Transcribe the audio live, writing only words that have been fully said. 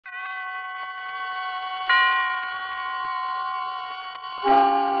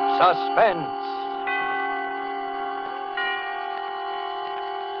Suspense.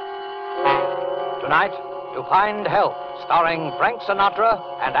 Tonight, To Find Help, starring Frank Sinatra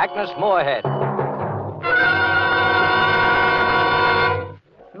and Agnes Moorehead.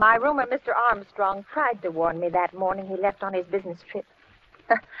 My roomer, Mr. Armstrong, tried to warn me that morning he left on his business trip.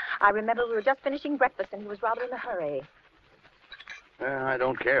 I remember we were just finishing breakfast and he was rather in a hurry. I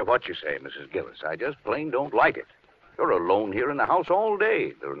don't care what you say, Mrs. Gillis. I just plain don't like it. You're alone here in the house all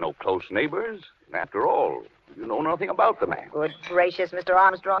day. There are no close neighbors. And after all, you know nothing about the man. Good gracious, Mr.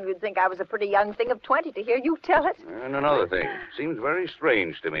 Armstrong, you'd think I was a pretty young thing of 20 to hear you tell it. And another thing. Seems very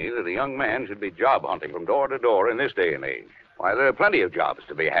strange to me that a young man should be job hunting from door to door in this day and age. Why, there are plenty of jobs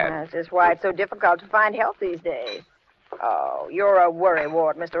to be had. That's just why it's so difficult to find help these days. Oh, you're a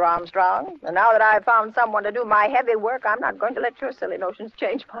worrywart, Mr. Armstrong. And now that I've found someone to do my heavy work, I'm not going to let your silly notions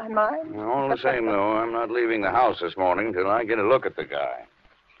change my mind. All the same, though, I'm not leaving the house this morning till I get a look at the guy.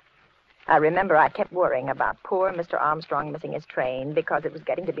 I remember I kept worrying about poor Mr. Armstrong missing his train because it was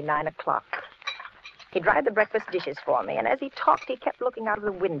getting to be 9 o'clock. He dried the breakfast dishes for me, and as he talked, he kept looking out of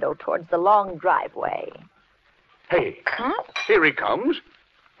the window towards the long driveway. Hey, Here he comes.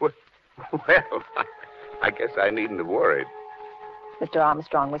 Well, I guess I needn't have worried. Mr.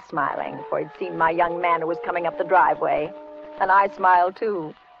 Armstrong was smiling, for he'd seen my young man who was coming up the driveway. And I smiled,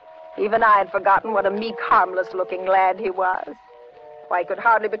 too. Even I had forgotten what a meek, harmless-looking lad he was. Why, he could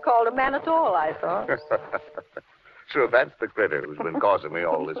hardly be called a man at all, I thought. So that's the critter who's been causing me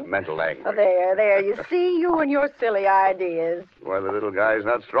all this mental anguish. Oh, there, you see, you and your silly ideas. Why, the little guy's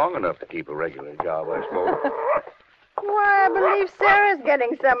not strong enough to keep a regular job, I suppose. Why, I believe Sarah's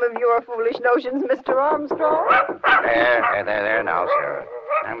getting some of your foolish notions, Mr. Armstrong. There now, Sarah.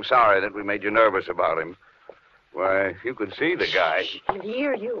 I'm sorry that we made you nervous about him. Why, if you could see the guy. He'll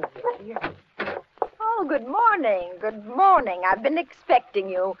hear you. Oh, good morning. Good morning. I've been expecting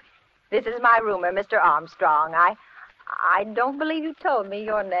you. This is my roomer, Mr. Armstrong. I don't believe you told me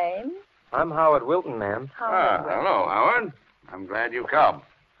your name. I'm Howard Wilton, ma'am. Hello, Howard. I'm glad you come.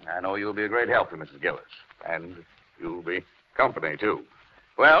 I know you'll be a great help to Mrs. Gillis. And you'll be company, too.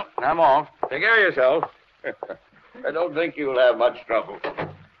 Well, I'm off. Take care of yourself. I don't think you'll have much trouble.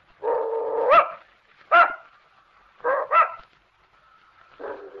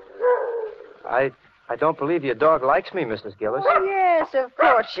 I don't believe your dog likes me, Mrs. Gillis. Oh, yes, of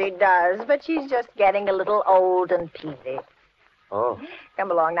course she does. But she's just getting a little old and peevy. Oh.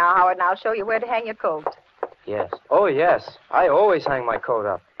 Come along now, Howard, and I'll show you where to hang your coat. Yes. Oh, yes. I always hang my coat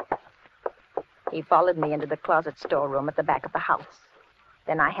up. He followed me into the closet storeroom at the back of the house.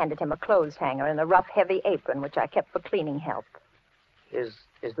 Then I handed him a clothes hanger and a rough, heavy apron, which I kept for cleaning help. Is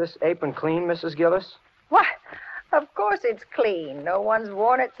this apron clean, Mrs. Gillis? Why, of course it's clean. No one's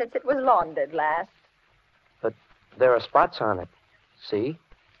worn it since it was laundered last. But there are spots on it. See?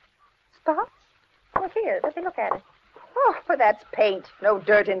 Spots? Oh, here, let me look at it. Oh, well, that's paint. No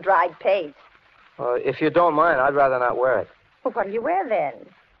dirt and dried paint. Well, if you don't mind, I'd rather not wear it. Well, what'll you wear then?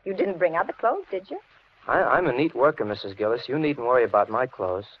 You didn't bring out the clothes, did you? I'm a neat worker, Mrs. Gillis. You needn't worry about my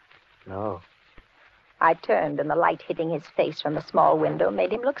clothes. No. I turned, and the light hitting his face from the small window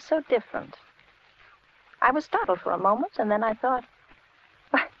made him look so different. I was startled for a moment, and then I thought,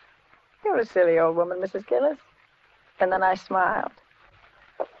 why, you're a silly old woman, Mrs. Gillis. And then I smiled.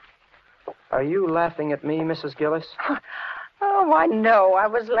 Are you laughing at me, Mrs. Gillis? Oh, why, no. I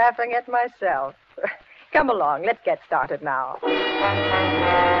was laughing at myself. Come along. Let's get started now.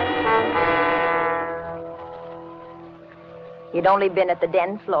 He'd only been at the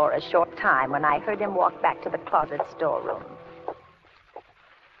den floor a short time when I heard him walk back to the closet storeroom.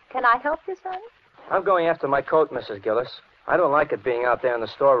 Can I help you, son? I'm going after my coat, Mrs. Gillis. I don't like it being out there in the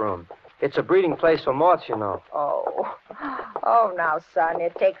storeroom. It's a breeding place for moths, you know. Oh, now, son,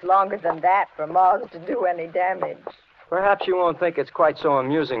 it takes longer than that for moths to do any damage. Perhaps you won't think it's quite so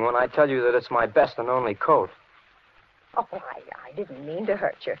amusing when I tell you that it's my best and only coat. Oh, I didn't mean to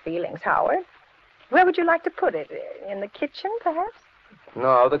hurt your feelings, Howard. Where would you like to put it? In the kitchen, perhaps?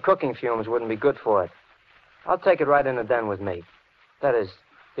 No, the cooking fumes wouldn't be good for it. I'll take it right in the den with me. That is,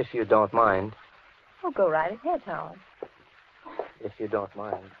 if you don't mind. Oh, go right ahead, Howard. If you don't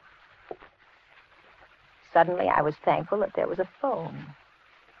mind. Suddenly, I was thankful that there was a phone.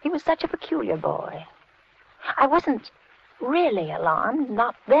 He was such a peculiar boy. I wasn't really alarmed.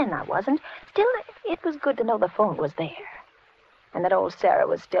 Not then, I wasn't. Still, it was good to know the phone was there. And that old Sarah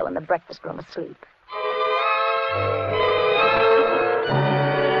was still in the breakfast room asleep.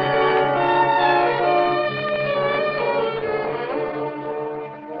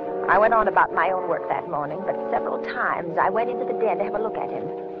 I went on about my own work that morning, but several times I went into the den to have a look at him.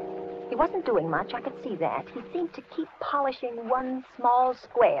 He wasn't doing much, I could see that. He seemed to keep polishing one small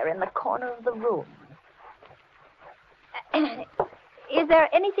square in the corner of the room. Is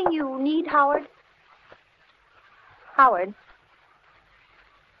there anything you need, Howard? Howard?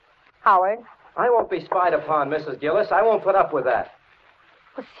 Howard? I won't be spied upon, Mrs. Gillis. I won't put up with that.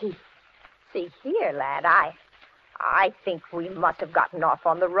 Well, see here, lad. I think we must have gotten off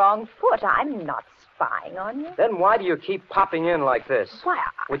on the wrong foot. I'm not spying on you. Then why do you keep popping in like this? Why,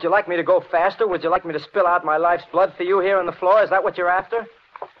 Would you like me to go faster? Would you like me to spill out my life's blood for you here on the floor? Is that what you're after?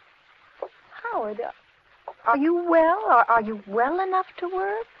 Howard, are you well? Are you well enough to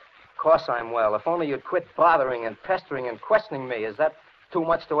work? Of course I'm well. If only you'd quit bothering and pestering and questioning me. Is that too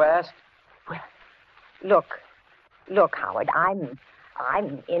much to ask? Well, look, Howard,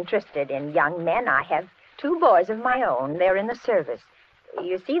 I'm interested in young men. I have 2 boys of my own. They're in the service.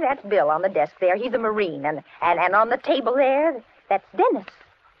 You see that Bill on the desk there? He's a Marine. And on the table there, that's Dennis.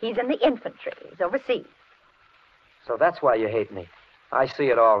 He's in the infantry. He's overseas. So that's why you hate me. I see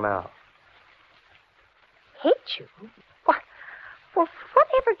it all now. Hate you? Well,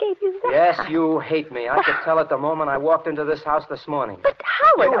 whatever gave you that? Yes, you hate me. I could tell it the moment I walked into this house this morning. But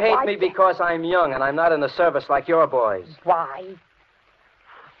Howard... You hate me because I'm young and I'm not in the service like your boys. Why,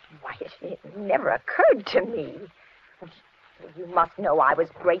 it never occurred to me. You must know I was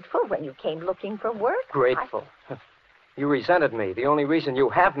grateful when you came looking for work. Grateful? You resented me. The only reason you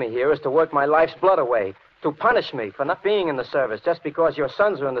have me here is to work my life's blood away, to punish me for not being in the service just because your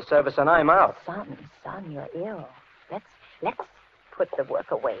sons are in the service and I'm out. Son, you're ill. Let's put the work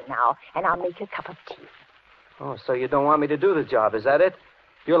away now, and I'll make you a cup of tea. Oh, so you don't want me to do the job, is that it?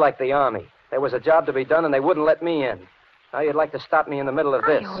 You're like the Army. There was a job to be done, and they wouldn't let me in. Now you'd like to stop me in the middle of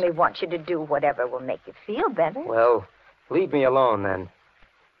this. I only want you to do whatever will make you feel better. Well, leave me alone, then.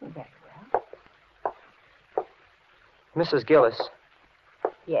 Very well. Mrs. Gillis.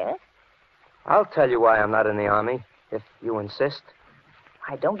 Yes? I'll tell you why I'm not in the Army, if you insist.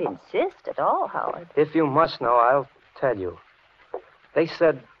 I don't insist at all, Howard. If you must know, I'll tell you. They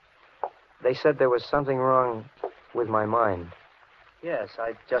said there was something wrong with my mind. Yes,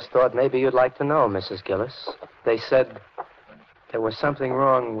 I just thought maybe you'd like to know, Mrs. Gillis. They said there was something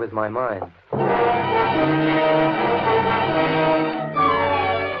wrong with my mind.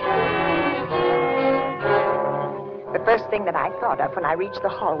 The first thing that I thought of when I reached the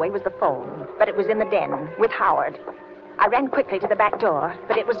hallway was the phone, but it was in the den with Howard. I ran quickly to the back door,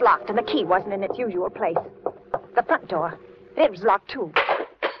 but it was locked and the key wasn't in its usual place. The front door, it was locked too.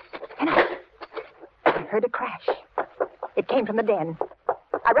 And I heard a crash. It came from the den.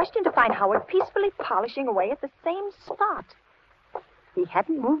 I rushed in to find Howard peacefully polishing away at the same spot. He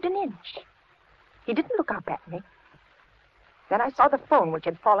hadn't moved an inch. He didn't look up at me. Then I saw the phone which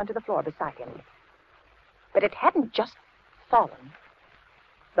had fallen to the floor beside him. But it hadn't just fallen.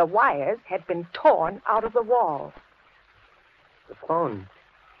 The wires had been torn out of the wall. The phone,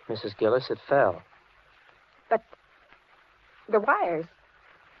 Mrs. Gillis, it fell. But the wires...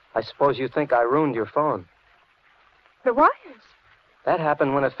 I suppose you think I ruined your phone. The wires? That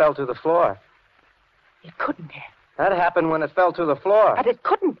happened when it fell to the floor. It couldn't have. That happened when it fell to the floor. But it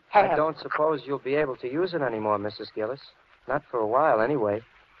couldn't have. I don't suppose you'll be able to use it anymore, Mrs. Gillis. Not for a while, anyway.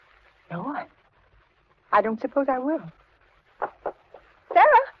 No, I don't suppose I will.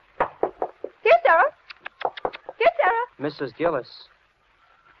 Sarah! Here, Sarah! Here, Sarah! Mrs. Gillis,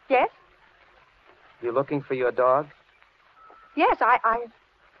 Yes? you looking for your dog? Yes, I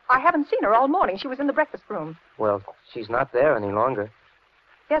haven't seen her all morning. She was in the breakfast room. Well, she's not there any longer.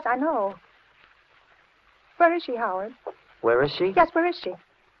 Yes, I know. Where is she, Howard? Where is she? Yes, where is she?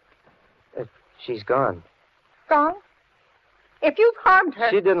 She's gone. Gone? If you've harmed her...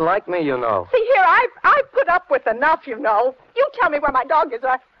 She didn't like me, you know. See here, I've put up with enough, you know. You tell me where my dog is.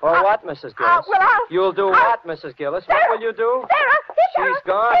 What, Mrs. Gillis? You'll do what, Mrs. Gillis? Sarah, what will you do? Sarah! She's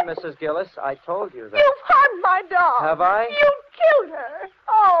gone, Mrs. Gillis. I told you that. You've harmed my dog. Have I? You killed her.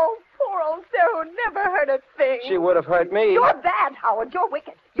 Oh, poor old Sarah who never hurt a thing. She would have hurt me. You're bad, Howard. You're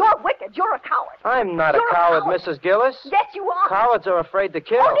wicked. You're wicked. You're a coward. I'm not You're a coward, coward. Mrs. Gillis. Yes, you are. Cowards are afraid to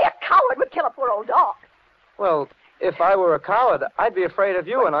kill. Only a coward would kill a poor old dog. Well, if I were a coward, I'd be afraid of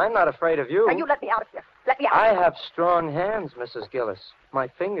you, and I'm not afraid of you. Now, you let me out of here. Let me out. I have strong hands, Mrs. Gillis. My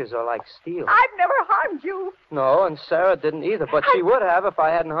fingers are like steel. I've never harmed you. No, and Sarah didn't either, but she would have if I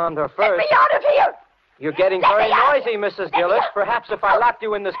hadn't harmed her Let first. me out of here. You're getting Let very me out. noisy, Mrs. Gillis. Perhaps if I locked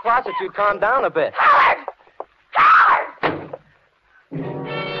you in this closet, you'd calm down a bit. Howard! Howard!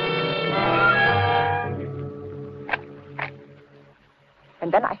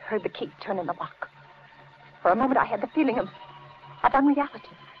 And then I heard the key turn in the lock. For a moment, I had the feeling of unreality.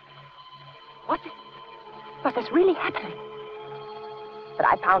 Was this really happening? But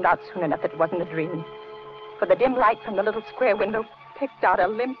I found out soon enough it wasn't a dream. For the dim light from the little square window picked out a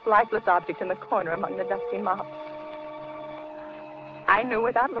limp, lifeless object in the corner among the dusty mops. I knew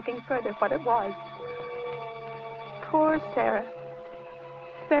without looking further what it was. Poor Sarah.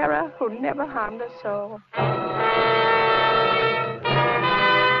 Sarah, who never harmed a soul.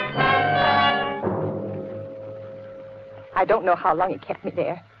 I don't know how long he kept me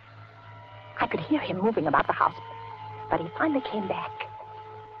there. I could hear him moving about the house, but he finally came back.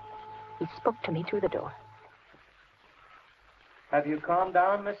 He spoke to me through the door. Have you calmed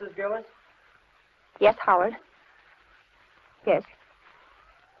down, Mrs. Gillis? Yes, Howard. Yes.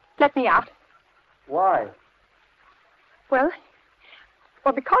 Let me out. Why? Well,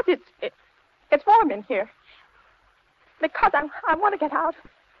 because it's warm in here. Because I want to get out.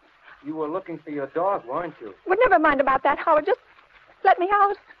 You were looking for your dog, weren't you? Well, never mind about that, Howard. Just let me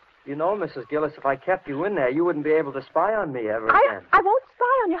out. You know, Mrs. Gillis, if I kept you in there, you wouldn't be able to spy on me ever again. I won't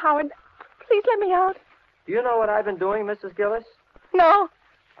spy on you, Howard. Please let me out. Do you know what I've been doing, Mrs. Gillis? No.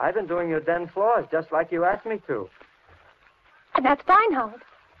 I've been doing your den floors, just like you asked me to. And that's fine, Howard.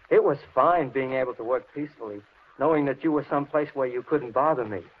 It was fine being able to work peacefully, knowing that you were someplace where you couldn't bother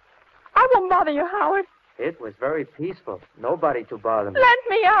me. I won't bother you, Howard. It was very peaceful. Nobody to bother me. Let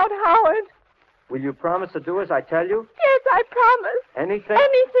me out, Howard. Will you promise to do as I tell you? Yes, I promise. Anything?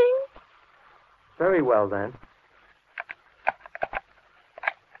 Anything. Very well, then.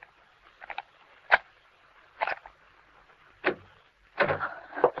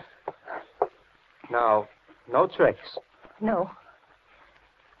 Now, no tricks. No.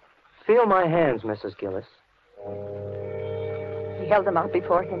 Feel my hands, Mrs. Gillis. He held them out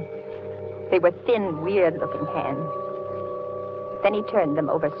before him. They were thin, weird-looking hands. Then he turned them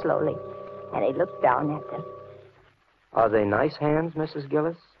over slowly, and he looked down at them. Are they nice hands, Mrs.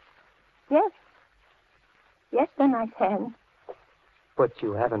 Gillis? Yes. Yes, they're nice hands. But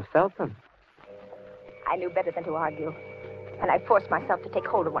you haven't felt them. I knew better than to argue, and I forced myself to take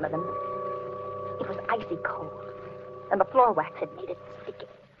hold of one of them. It was icy cold, and the floor wax had made it sticky.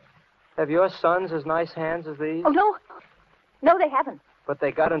 Have your sons as nice hands as these? Oh, no. No, they haven't. But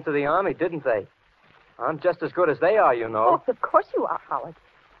they got into the Army, didn't they? I'm just as good as they are, you know. Oh, of course you are, Howard.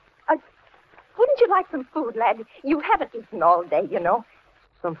 Wouldn't you like some food, lad? You haven't eaten all day, you know.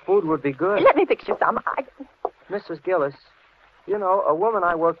 Some food would be good. Let me fix you some. Mrs. Gillis, you know, a woman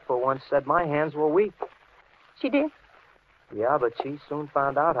I worked for once said my hands were weak. She did? Yeah, but she soon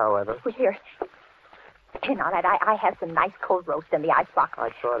found out, however. Well, here. Here now, lad, I have some nice cold roast in the icebox. I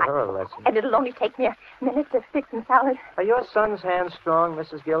taught her a lesson. And it'll only take me a minute to fix some salad. Are your son's hands strong,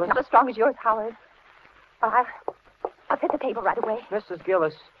 Mrs. Gillis? Not as strong as yours, Howard. I'll set the table right away. Mrs.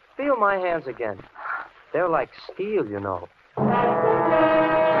 Gillis, feel my hands again. They're like steel, you know.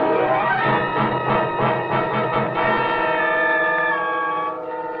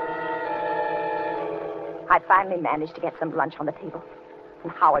 I finally managed to get some lunch on the table,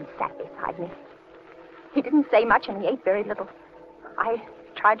 and Howard sat beside me. He didn't say much, and he ate very little. I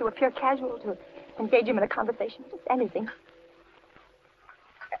tried to appear casual, to engage him in a conversation, just anything.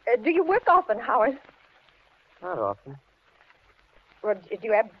 Do you work often, Howard? Not often. Well, do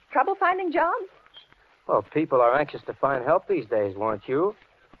you have trouble finding jobs? Well, people are anxious to find help these days, weren't you?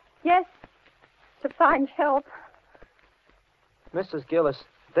 Yes, to find help. Mrs. Gillis,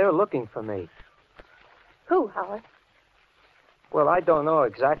 they're looking for me. Who, Howard? Well, I don't know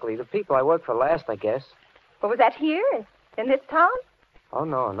exactly. The people I worked for last, I guess. Well, was that here, in this town? Oh,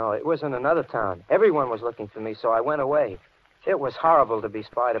 no. It was in another town. Everyone was looking for me, so I went away. It was horrible to be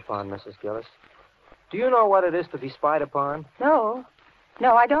spied upon, Mrs. Gillis. Do you know what it is to be spied upon? No.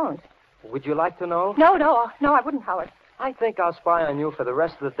 No, I don't. Would you like to know? No, I wouldn't, Howard. I think I'll spy on you for the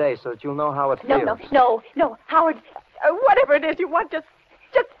rest of the day so that you'll know how it feels. No, Howard, whatever it is you want, just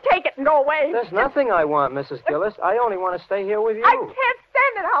take it and go away. There's nothing I want, Mrs. Gillis. I only want to stay here with you. I can't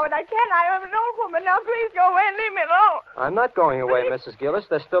stand it, Howard. I can't. I am an old woman. Now, please go away and leave me alone. I'm not going away, Mrs. Gillis.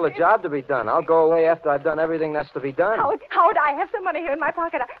 There's still a job to be done. I'll go away after I've done everything that's to be done. Howard, I have some money here in my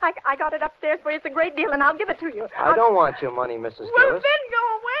pocket. I got it upstairs for you. It's a great deal, and I'll give it to you. I don't want your money, Mrs. Well, Gillis. then go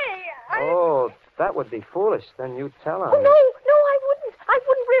away. Oh, that would be foolish. Then you'd tell on me. No, I wouldn't. I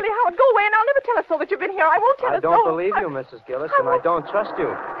wouldn't really, Howard. Go away, and I'll never tell us so that you've been here. I won't tell us. I don't believe you, Mrs. Gillis, and I don't trust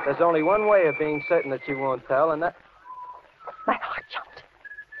you. There's only one way of being certain that you won't tell, and that... My heart jumped.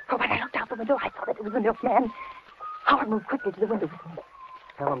 For when I looked out the window, I saw that it was the milkman. Howard moved quickly to the window with me.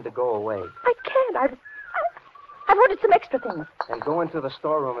 Tell him to go away. I can't. I've ordered some extra things. And go into the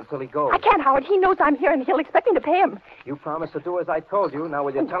storeroom until he goes. I can't, Howard. He knows I'm here, and he'll expect me to pay him. You promised to do as I told you. Now,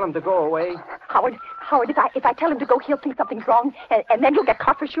 will you tell him to go away? Howard, Howard, if I tell him to go, he'll think something's wrong, and then you'll get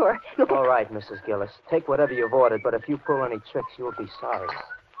caught for sure. All right, Mrs. Gillis. Take whatever you've ordered, but if you pull any tricks, you'll be sorry.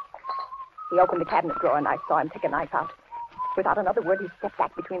 He opened the cabinet drawer, and I saw him take a knife out. Without another word, he stepped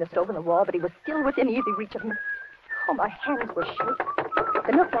back between the stove and the wall, but he was still within easy reach of me. Oh, my hands were shaking.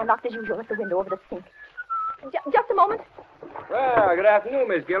 The milkman knocked as usual at the window over the sink. Just a moment. Well, good afternoon,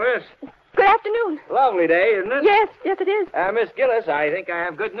 Miss Gillis. Good afternoon. Lovely day, isn't it? Yes, it is. Miss Gillis, I think I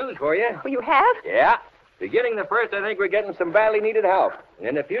have good news for you. Oh, you have? Yeah. Beginning the 1st, I think we're getting some badly needed help.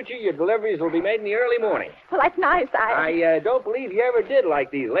 In the future, your deliveries will be made in the early morning. Well, that's nice. I don't believe you ever did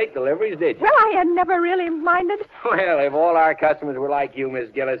like these late deliveries, did you? Well, I had never really minded. Well, if all our customers were like you, Miss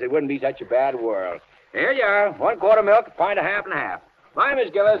Gillis, it wouldn't be such a bad world. Here you are, 1 quart milk, a pint of half and half. Bye,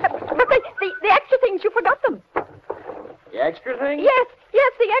 Miss Gillis. But the extra things, you forgot them. The extra thing? Yes,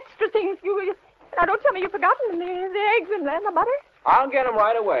 the extra things. Now, don't tell me you've forgotten them. The eggs and the butter. I'll get them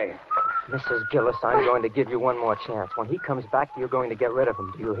right away. Mrs. Gillis, I'm going to give you one more chance. When he comes back, you're going to get rid of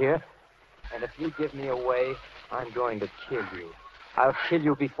him. Do you hear? And if you give me away, I'm going to kill you. I'll kill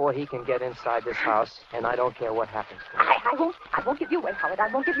you before he can get inside this house, and I don't care what happens to him. I won't give you away, Howard.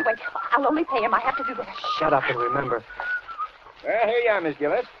 I won't give you away. I'll only pay him. I have to do this. Shut up and remember. Well, here you are, Miss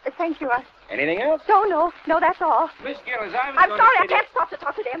Gillis. Thank you. Anything else? No, that's all. Miss Gillis, I'm sorry, I can't stop to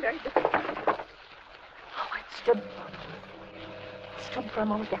talk to them. Howard stood for a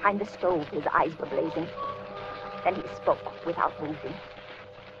moment behind the stove. His eyes were blazing. Then he spoke without moving.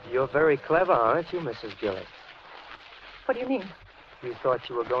 You're very clever, aren't you, Mrs. Gillis? What do you mean? You thought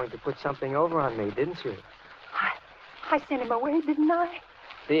you were going to put something over on me, didn't you? I sent him away, didn't I?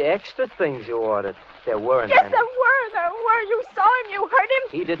 The extra things you ordered. There weren't Yes, any. there were. You saw him. You heard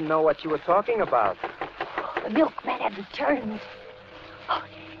him. He didn't know what you were talking about. The milkman had returned. Oh,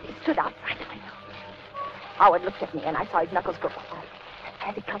 he stood outside the window. Howard looked at me, and I saw his knuckles go quiet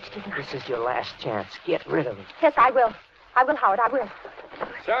as he clutched his knife. This is your last chance. Get rid of him. Yes, I will. I will, Howard, I will.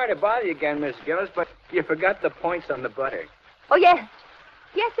 Sorry to bother you again, Miss Gillis, but you forgot the points on the butter. Oh, yes.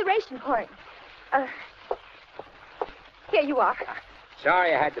 Yes, the ration point. Here you are.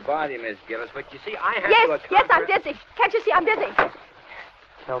 Sorry I had to bother you, Miss Gillis, but you see, I have to account Yes, I'm for... busy. Can't you see I'm busy?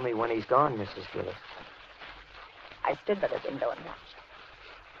 Tell me when he's gone, Mrs. Gillis. I stood by the window and watched.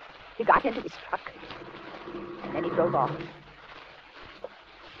 He got into his truck, and then he drove off.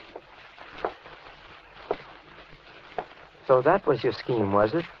 So that was your scheme,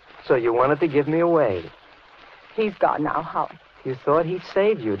 was it? So you wanted to give me away. He's gone now, Howard. You thought he'd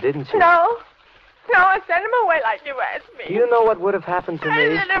save you, didn't you? No, I sent him away like you asked me. Do you know what would have happened to me?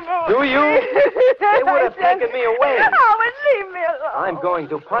 I sent him away. Do you? They would have taken me away. Howard, leave me alone. I'm going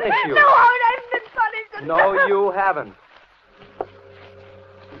to punish you. No, Howard, I've been punished. No, you haven't. He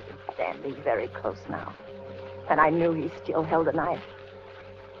was standing very close now, and I knew he still held a knife.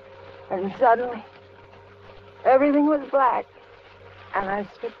 And suddenly, everything was black, and I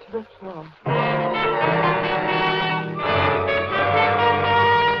slipped to the floor.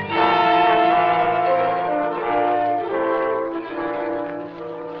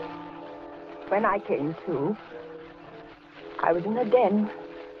 When I came to, I was in a den,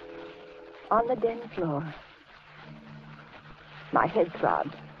 on the den floor. My head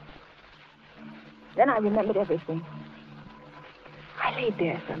throbbed. Then I remembered everything. I laid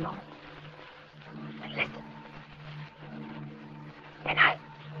there for a moment and listened. Then I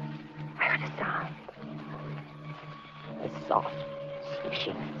heard a sound. A soft,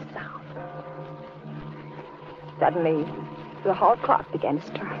 swishing sound. Suddenly, the hall clock began to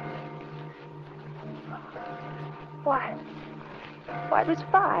strike. Why, it was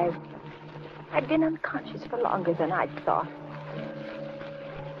 5. I'd been unconscious for longer than I'd thought.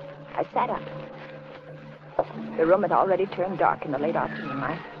 I sat up. The room had already turned dark in the late afternoon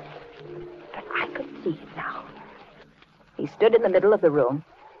light. But I could see him now. He stood in the middle of the room.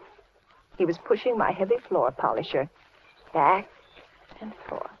 He was pushing my heavy floor polisher back and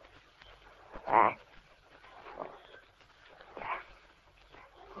forth. Back.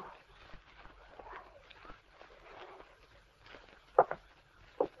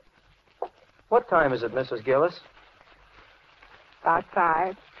 What time is it, Mrs. Gillis? About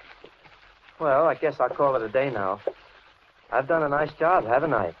 5. Well, I guess I'll call it a day now. I've done a nice job,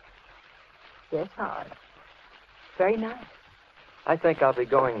 haven't I? Yes, Howard. Very nice. I think I'll be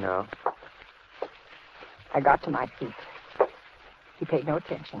going now. I got to my feet. He paid no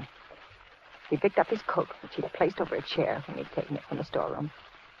attention. He picked up his coat, which he'd placed over a chair when he'd taken it from the storeroom.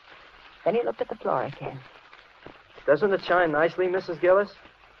 Then he looked at the floor again. Doesn't it shine nicely, Mrs. Gillis?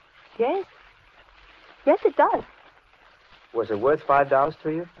 Yes. Yes, it does. Was it worth $5 to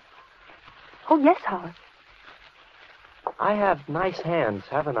you? Oh, yes, Howard. I have nice hands,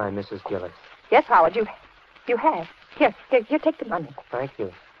 haven't I, Mrs. Gillis? Yes, Howard, you have. Here, take the money. Thank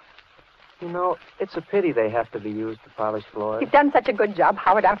you. You know, it's a pity they have to be used to polish floors. You've done such a good job,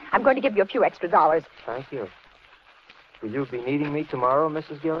 Howard. I'm going to give you a few extra dollars. Thank you. Will you be needing me tomorrow,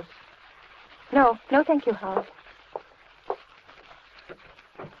 Mrs. Gillis? No, thank you, Howard.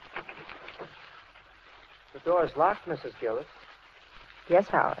 The door's locked, Mrs. Gillis. Yes,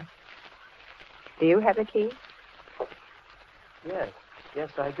 Howard. Do you have the key?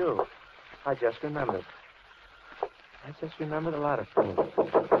 Yes, I do. I just remembered. A lot of things.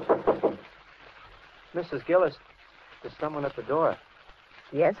 Mrs. Gillis, there's someone at the door.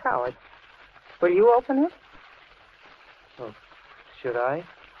 Yes, Howard. Will you open it? Oh, should I?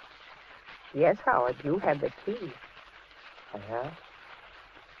 Yes, Howard, you have the key. I have?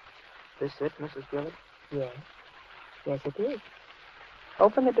 This it, Mrs. Gillis? Yes. Yes, it is.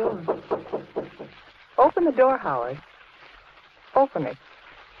 Open the door. Open the door, Howard. Open it.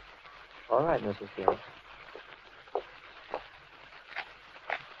 All right, Mrs. Gillis.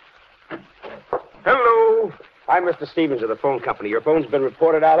 Hello. I'm Mr. Stevens of the phone company. Your phone's been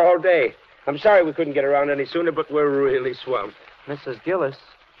reported out all day. I'm sorry we couldn't get around any sooner, but we're really swamped. Mrs. Gillis,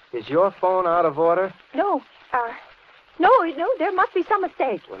 is your phone out of order? No, there must be some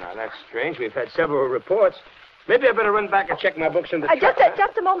mistake. Well, now, that's strange. We've had several reports. Maybe I better run back and check my books in the truck.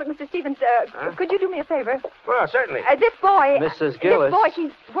 Just a moment, Mr. Stevens. Could you do me a favor? Well, certainly. This boy... Mrs. Gillis. This boy,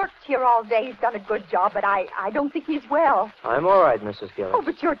 he's worked here all day. He's done a good job, but I don't think he's well. I'm all right, Mrs. Gillis. Oh,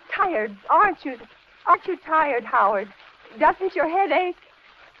 but you're tired, aren't you? Aren't you tired, Howard? Doesn't your head ache?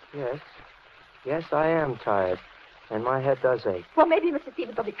 Yes, I am tired. And my head does ache. Well, maybe Mr.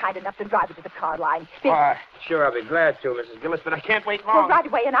 Stevens will be kind enough to drive you to the car line. Sure, I'll be glad to, Mrs. Gillis, but I can't wait long. Well, right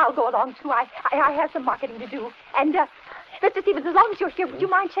away, and I'll go along, too. I have some marketing to do. And, Mr. Stevens, as long as you're here, would you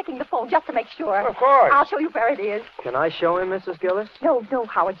mind checking the phone just to make sure? Of course. I'll show you where it is. Can I show him, Mrs. Gillis? No,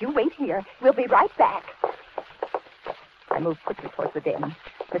 Howard, you wait here. We'll be right back. I moved quickly towards the den.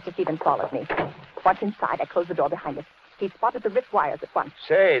 Mr. Stevens followed me. Once inside, I closed the door behind us. He spotted the wrist wires at once.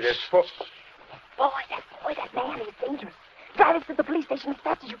 Say, this Boy, that man is dangerous. Drive us to the police station as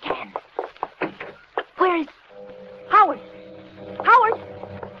fast as you can. Where is... Howard! Howard!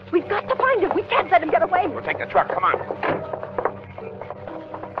 We've got to find him. We can't let him get away. We'll take the truck. Come on.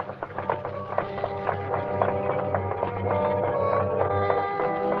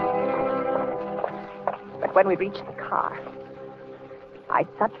 But when we reached the car, I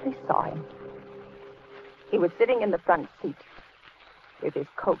suddenly saw him. He was sitting in the front seat with his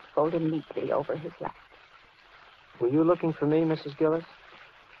coat folded neatly over his lap. Were you looking for me, Mrs. Gillis?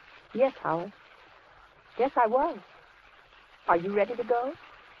 Yes, Howard. Yes, I was. Are you ready to go?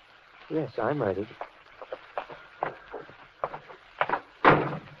 Yes, I'm ready.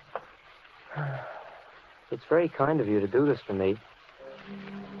 It's very kind of you to do this for me.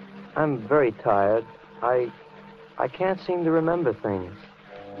 I'm very tired. I can't seem to remember things.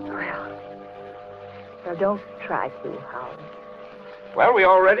 Well, don't try to, Howard. Well, we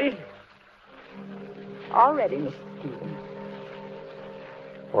all ready? All ready, Mr. Stevens.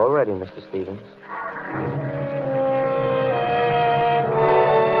 All ready, Mr. Stevens.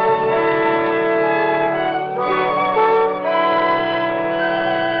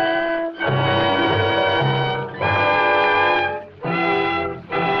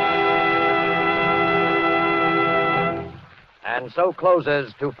 And so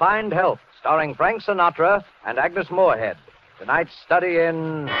closes To Find Help, starring Frank Sinatra and Agnes Moorehead. Tonight's study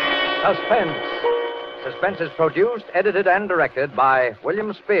in Suspense. Suspense is produced, edited, and directed by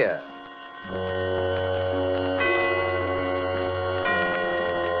William Spear.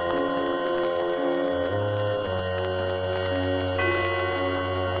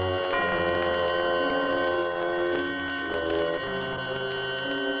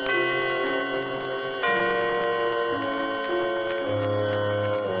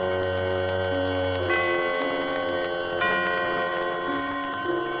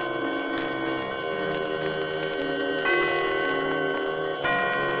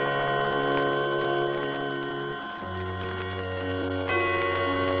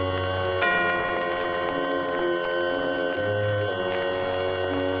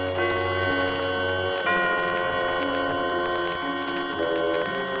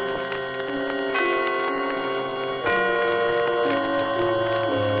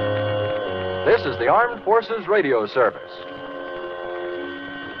 This is the Armed Forces Radio Service.